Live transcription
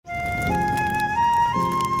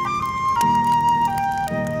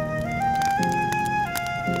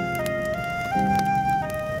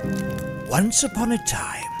Once upon a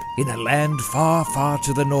time, in a land far, far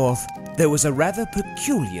to the north, there was a rather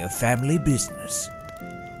peculiar family business.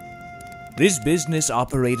 This business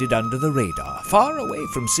operated under the radar, far away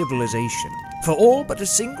from civilization, for all but a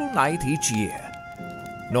single night each year.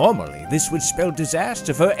 Normally, this would spell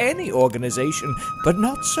disaster for any organization, but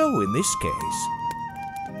not so in this case.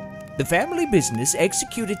 The family business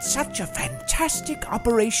executed such a fantastic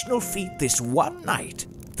operational feat this one night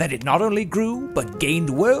that it not only grew, but gained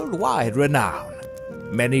worldwide renown.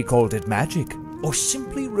 Many called it magic, or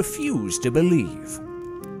simply refused to believe.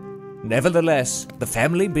 Nevertheless, the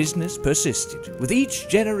family business persisted, with each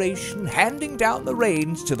generation handing down the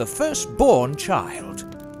reins to the firstborn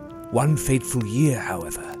child. One fateful year,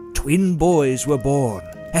 however, twin boys were born,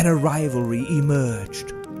 and a rivalry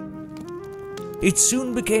emerged. It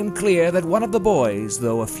soon became clear that one of the boys,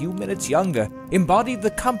 though a few minutes younger, embodied the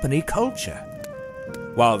company culture,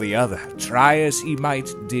 while the other, try as he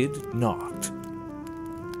might, did not.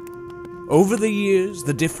 Over the years,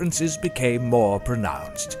 the differences became more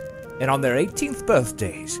pronounced, and on their 18th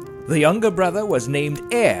birthdays, the younger brother was named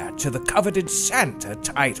heir to the coveted Santa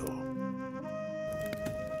title.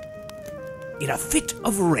 In a fit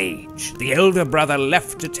of rage, the elder brother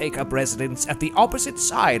left to take up residence at the opposite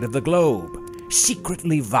side of the globe,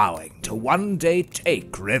 secretly vowing to one day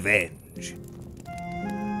take revenge.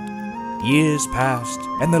 Years passed,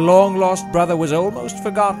 and the long-lost brother was almost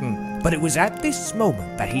forgotten, but it was at this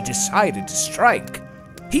moment that he decided to strike.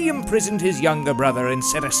 He imprisoned his younger brother and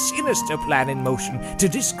set a sinister plan in motion to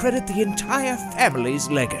discredit the entire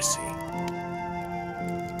family's legacy.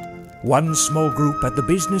 One small group at the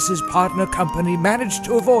business's partner company managed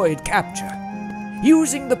to avoid capture.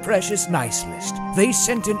 Using the precious nice list, they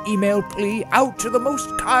sent an email plea out to the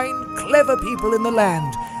most kind, clever people in the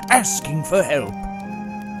land, asking for help.